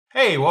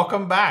Hey,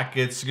 welcome back.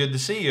 It's good to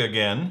see you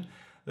again.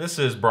 This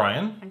is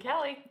Brian And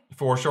Kelly.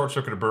 for Short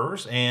Circuited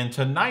Brewers, and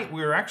tonight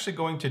we're actually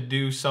going to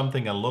do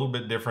something a little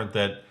bit different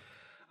that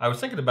I was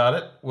thinking about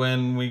it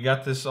when we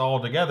got this all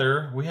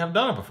together. We haven't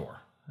done it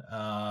before.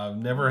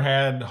 Never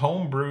had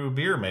homebrew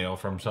beer mail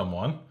from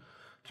someone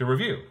to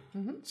review.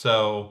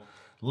 So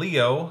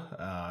Leo,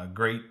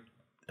 great.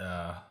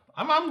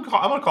 I'm going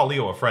to call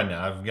Leo a friend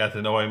now. I've got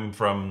to know him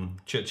from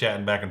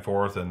chit-chatting back and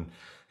forth, and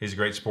he's a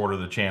great supporter of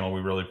the channel.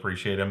 We really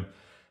appreciate him.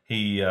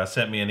 He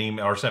sent me an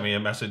email or sent me a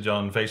message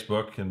on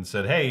Facebook and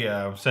said,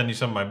 hey, send you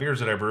some of my beers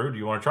that I brewed. Do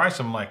you want to try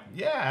some? I'm like,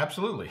 yeah,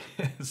 absolutely.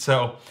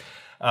 So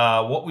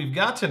what we've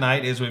got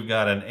tonight is we've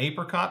got an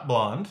apricot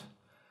blonde,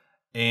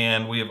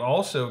 and we have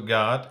also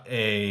got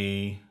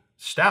a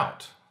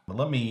stout. But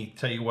let me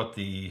tell you what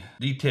the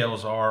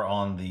details are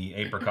on the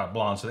apricot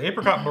blonde. So the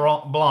apricot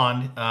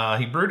blonde,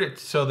 he brewed it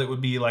so that it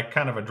would be like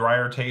kind of a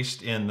drier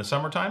taste in the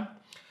summertime.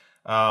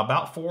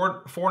 About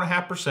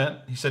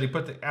 4.5%. He said he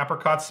put the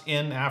apricots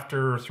in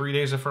after 3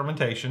 days of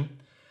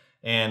fermentation,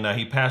 and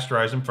he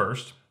pasteurized them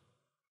first.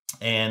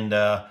 And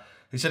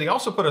he said he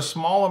also put a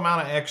small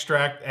amount of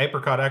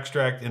apricot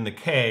extract in the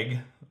keg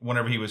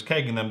whenever he was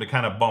kegging them to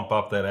kind of bump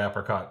up that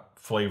apricot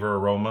flavor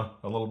aroma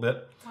a little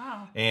bit.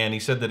 Wow. And he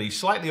said that he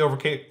slightly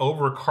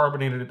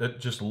over-carbonated it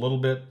just a little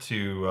bit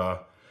to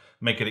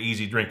make it an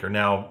easy drinker.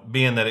 Now,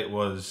 being that it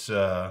was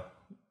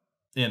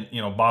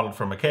bottled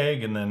from a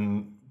keg and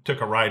then took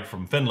a ride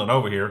from Finland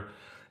over here,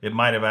 it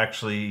might have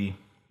actually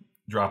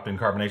dropped in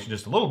carbonation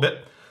just a little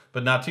bit,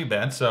 but not too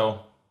bad.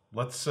 So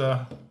let's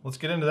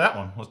get into that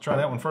one. Let's try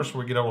that one first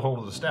before we get a hold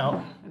of the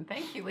stout. And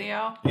thank you,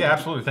 Leo. Yeah,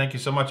 absolutely. Thank you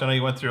so much. I know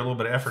you went through a little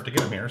bit of effort to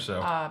get them here,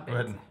 so go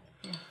ahead and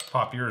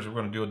pop yours. We're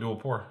going to do a dual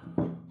pour.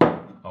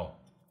 Oh.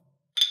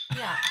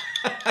 Yeah.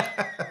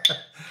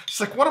 She's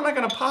like, what am I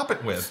going to pop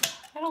it with?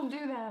 I don't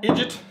do that.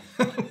 Idiot.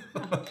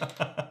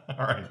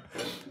 All right,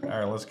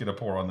 let's get a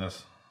pour on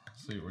this.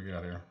 Let's see what we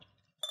got here.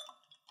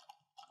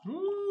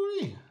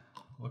 Ooh,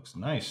 looks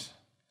nice.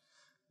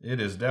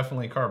 It is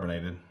definitely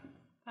carbonated.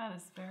 That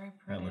is very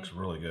pretty. That looks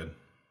really good.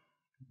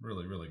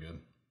 Really, really good.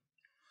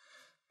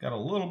 Got a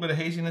little bit of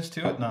haziness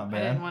to it, not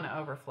bad. I didn't want to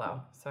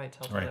overflow, so I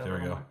tilted it Right, there we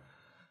go. more.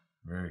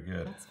 Very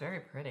good. That's very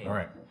pretty. All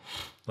right,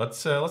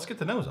 let's get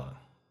the nose on.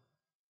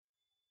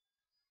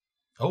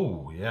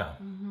 Oh yeah.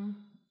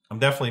 I'm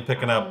definitely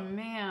picking up. Oh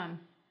man.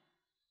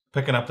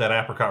 Picking up that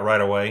apricot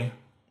right away.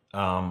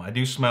 I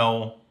do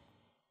smell.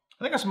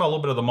 I think I smell a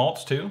little bit of the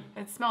malts too.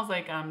 It smells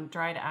like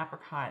dried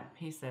apricot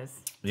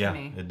pieces Yeah, to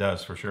me. it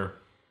does for sure.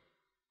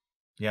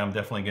 Yeah, I'm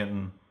definitely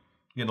getting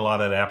a lot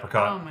of that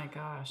apricot. Oh my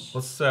gosh.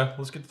 Let's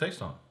get the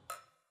taste on.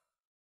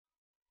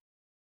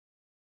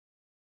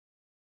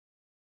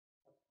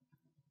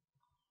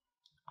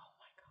 Oh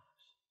my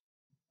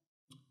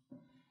gosh.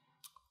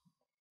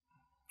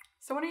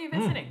 So when are you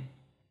visiting?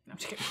 No, I'm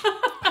just kidding.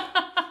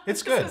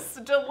 It's good. This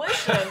is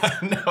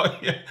delicious. No,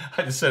 yeah,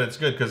 I just said it's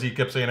good because he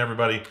kept saying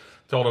everybody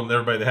told him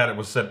everybody that had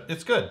it said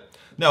it's good.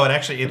 No, it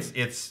actually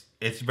it's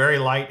very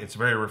light. It's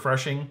very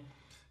refreshing.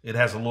 It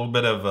has a little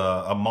bit of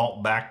a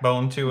malt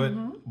backbone to it,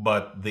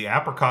 but the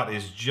apricot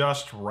is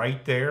just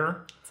right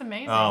there. It's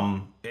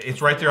amazing.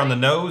 It's right there on the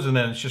nose, and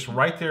then it's just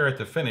right there at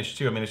the finish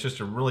too. I mean, it's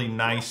just a really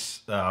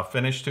nice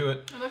finish to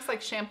it. It looks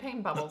like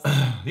champagne bubbles.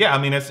 Yeah, I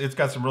mean, it's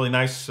got some really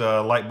nice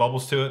light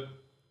bubbles to it.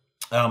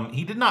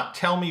 He did not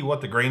tell me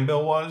what the grain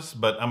bill was,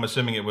 but I'm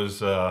assuming it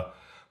was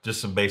just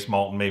some base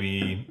malt and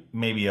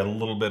maybe a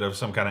little bit of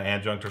some kind of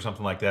adjunct or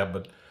something like that,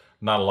 but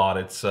not a lot.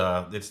 It's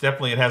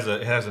definitely it has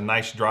a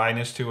nice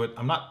dryness to it.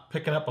 I'm not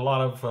picking up a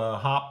lot of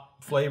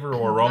hop flavor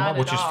or aroma,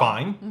 which is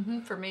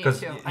fine. For me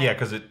Because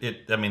too.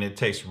 it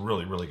tastes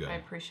really, really good. I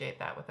appreciate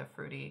that with a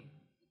fruity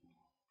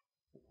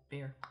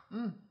beer.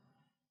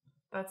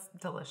 That's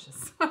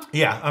delicious.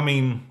 Yeah, I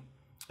mean,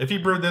 if you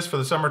brewed this for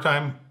the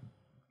summertime,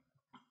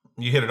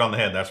 you hit it on the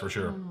head, that's for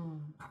sure.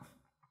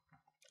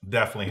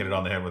 Definitely hit it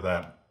on the head with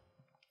that.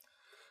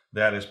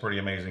 That is pretty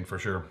amazing for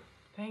sure.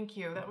 Thank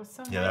you. That was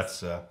so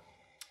nice. Yeah,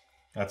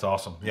 that's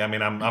awesome. Yeah, I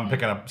mean,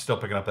 I'm still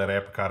picking up that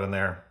apricot in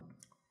there.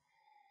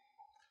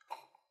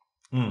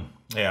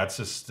 Yeah, it's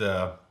just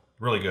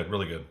really good,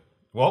 really good.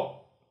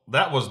 Well,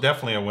 that was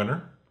definitely a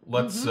winner.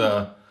 Let's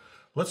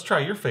try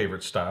your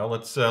favorite style.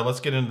 Let's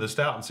get into the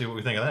stout and see what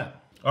we think of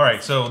that. All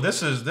right, so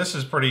this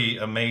is pretty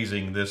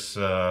amazing. This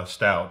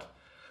stout.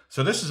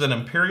 So this is an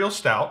imperial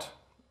stout,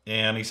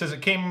 and he says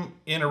it came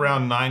in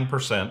around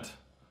 9%.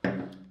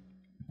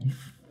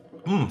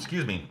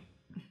 Excuse me.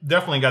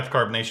 Definitely got the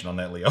carbonation on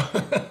that, Leo.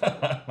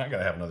 I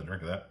gotta have another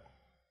drink of that.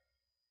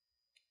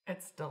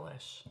 It's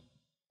delish.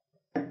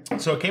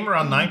 So it came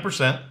around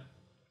 9%,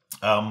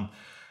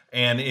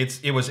 and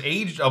it was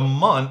aged a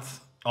month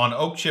on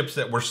oak chips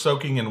that were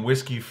soaking in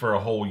whiskey for a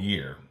whole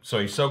year. So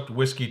he soaked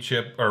wood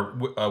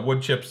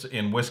chips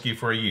in whiskey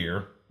for a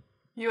year.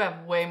 You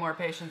have way more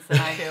patience than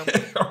I do.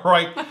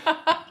 Right.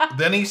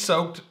 Then he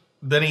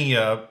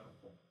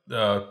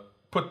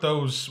put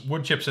those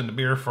wood chips into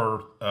beer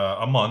for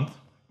a month.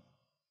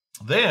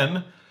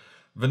 Then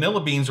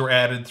Vanilla beans were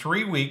added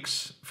 3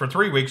 weeks,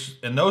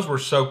 and those were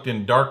soaked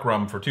in dark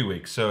rum for 2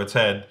 weeks. So it's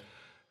had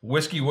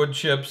whiskey wood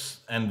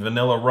chips and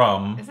vanilla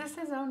rum. Is this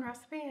his own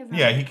recipe?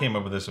 Yeah, he came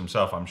up with this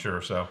himself, I'm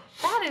sure. So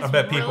that is I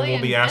bet people really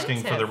will be asking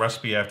for the inventive.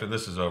 recipe after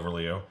this is over,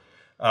 Leo.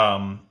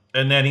 And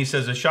then he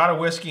says a shot of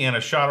whiskey and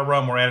a shot of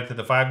rum were added to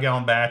the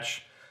 5-gallon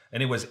batch,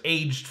 and it was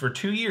aged for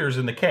 2 years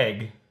in the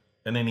keg,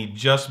 and then he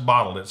just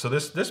bottled it. So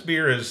this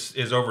beer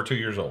is over 2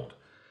 years old.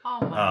 Oh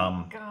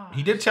my god!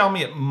 He did tell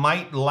me it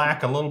might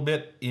lack a little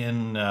bit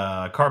in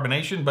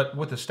carbonation, but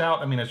with the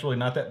stout, I mean, it's really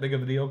not that big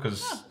of a deal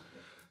because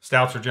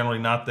stouts are generally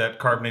not that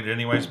carbonated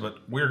anyways,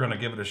 but we're going to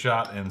give it a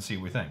shot and see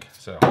what we think.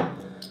 So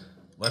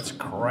let's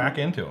crack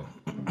into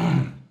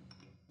them.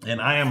 And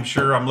I am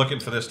sure I'm looking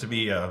for this to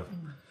be a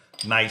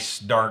nice,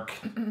 dark,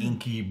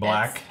 inky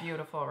black. It's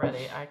beautiful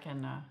already. I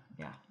can,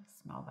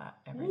 smell that,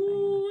 everything.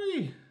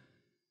 Ooh-wee.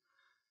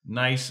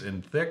 Nice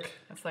and thick.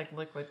 It's like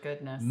liquid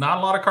goodness. Not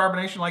a lot of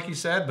carbonation, like he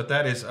said, but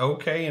that is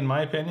okay in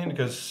my opinion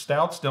because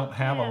stouts don't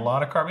have a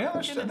lot of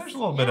carbonation. Yeah, there's a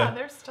little bit of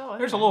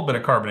there's a little bit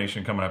of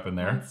carbonation coming up in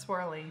there. And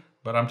swirly.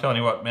 But I'm telling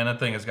you what, man, that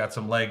thing has got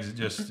some legs. It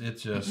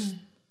just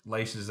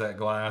laces that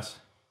glass.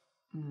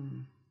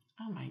 Mm.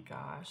 Oh my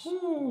gosh.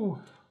 Ooh.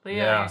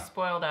 Leo, you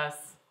spoiled us.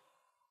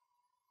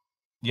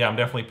 Yeah, I'm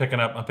definitely picking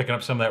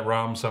up some of that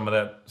rum, some of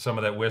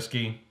that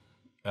whiskey.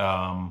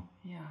 Yeah.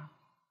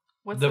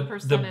 What's the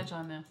percentage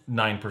on this?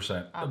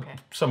 9%. Okay.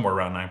 Somewhere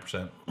around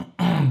 9%.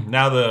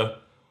 Now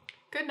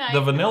Good night.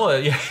 the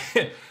vanilla,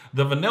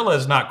 the vanilla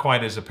is not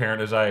quite as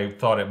apparent as I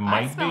thought it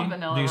might be.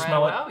 Vanilla. Do you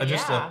smell it? Oh,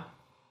 Just yeah.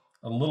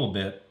 a little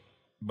bit,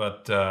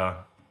 but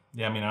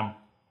yeah, I mean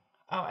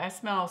I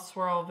smell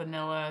swirl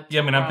vanilla.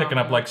 Yeah, I mean I'm picking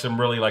up like some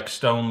really like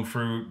stone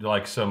fruit,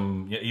 like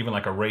some even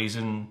like a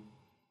raisin.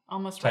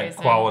 Almost type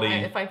raisin. quality.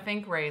 If I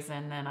think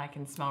raisin, then I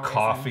can smell raisin.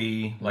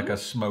 Coffee, like a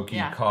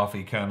smoky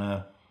coffee kind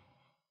of.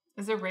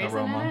 Is there raisin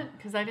aroma. in it?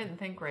 Because I didn't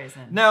think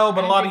raisin. No,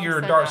 but a lot of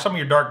your some of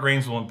your dark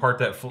grains will impart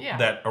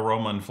that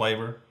aroma and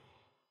flavor.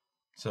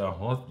 So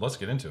well, let's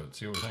get into it.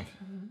 See what we think.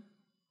 Mm-hmm.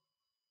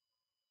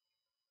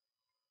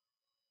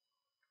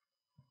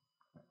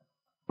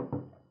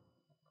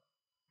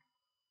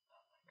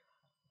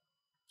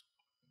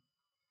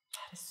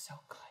 That is so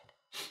good.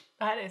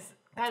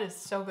 That is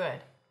so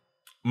good.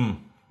 Mm.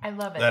 I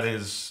love it.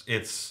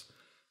 It's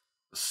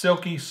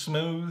silky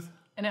smooth.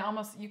 And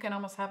you can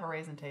almost have a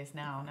raisin taste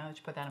now that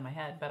you put that in my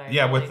head. But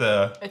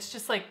it's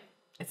just like,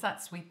 it's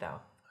not sweet though.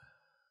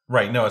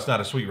 Right, no, it's not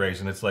a sweet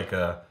raisin. It's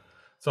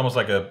almost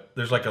like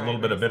there's like a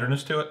little bit of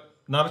bitterness to it.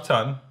 Not a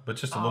ton, but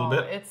just a little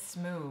bit. It's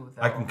smooth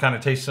though. I can kind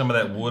of taste some of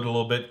that wood a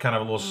little bit, kind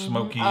of a little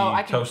smoky toasted oak.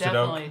 I can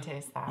definitely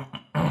taste that.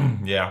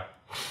 Yeah.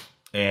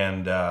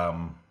 And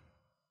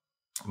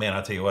man,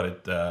 I'll tell you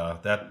what,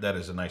 that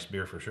is a nice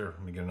beer for sure.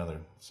 Let me get another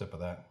sip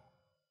of that.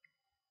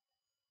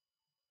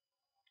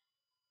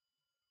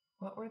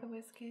 What were the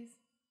whiskeys?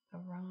 The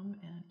rum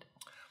and...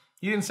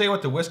 You didn't say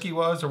what the whiskey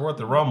was or what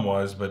the rum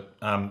was, but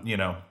you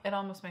know. It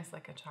almost makes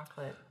like a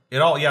chocolate. I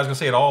was gonna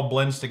say it all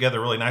blends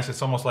together really nice.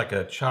 It's almost like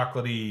a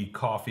chocolatey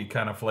coffee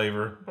kind of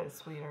flavor. But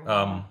sweeter.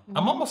 I'm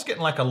almost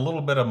getting like a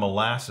little bit of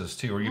molasses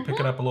too. Are you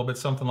picking up a little bit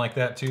something like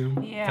that too?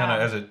 Yeah. Kind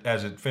of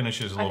as it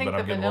finishes a little bit,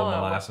 I'm getting a little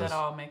molasses. That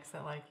all makes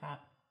it like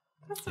that.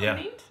 That's so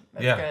neat.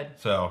 That's good.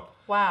 So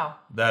wow.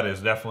 That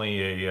is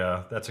definitely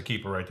that's a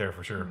keeper right there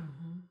for sure.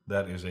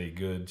 That is a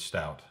good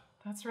stout.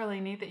 That's really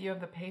neat that you have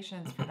the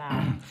patience for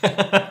that.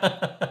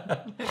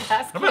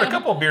 I've had a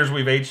couple of beers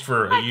we've aged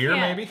for a year,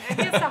 maybe.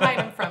 He has to hide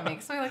them from me.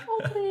 So you're like,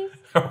 oh, please.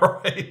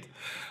 Right.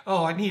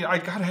 Oh, I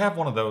gotta have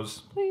one of those.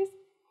 Please.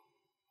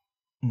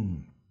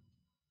 Mm.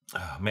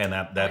 Oh, man,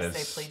 that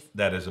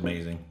is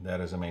amazing. That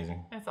is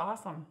amazing. It's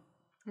awesome.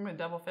 I'm gonna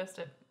double fist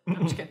it.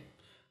 I'm just kidding.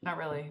 Not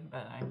really,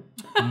 but I'm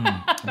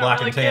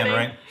black really and tan, kidding.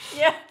 right?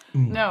 Yeah.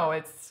 No,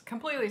 it's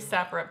completely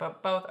separate,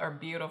 but both are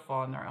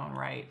beautiful in their own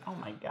right. Oh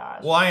my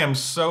gosh. Well, I am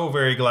so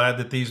very glad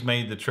that these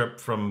made the trip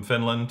from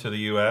Finland to the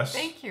U.S.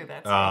 Thank you.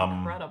 That's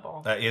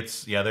incredible.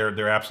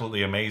 They're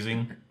absolutely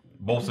amazing.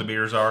 Both the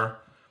beers are.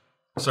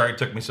 Sorry it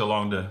took me so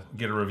long to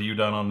get a review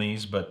done on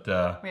these, but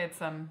we had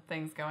some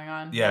things going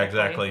on. Yeah,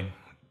 exactly.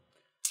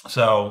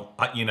 So,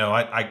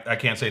 I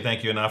can't say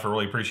thank you enough. I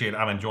really appreciate it.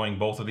 I'm enjoying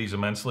both of these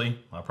immensely.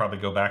 I'll probably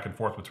go back and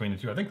forth between the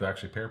two. I think they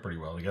actually pair pretty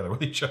well together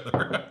with each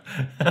other.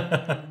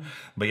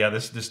 But yeah,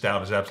 this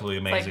stout is absolutely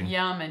amazing. It's like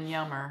yum and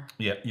yummer.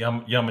 Yeah,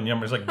 yum and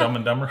yummer. It's like Dumb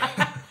and Dumber.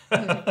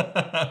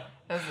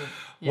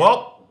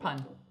 Well,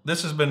 pun.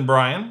 This has been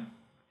Brian.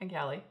 And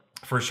Kelly.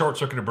 For Short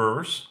Circuited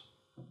Brewers.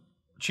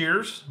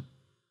 Cheers.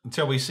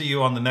 Until we see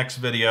you on the next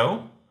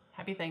video.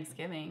 Happy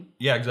Thanksgiving.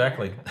 Yeah,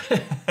 exactly.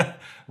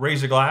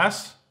 Raise a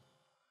glass.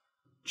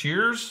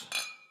 Cheers.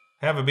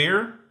 Have a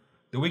beer.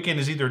 The weekend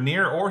is either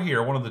near or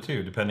here, one of the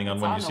two, depending on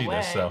when you see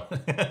this. So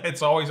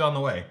it's always on the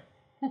way.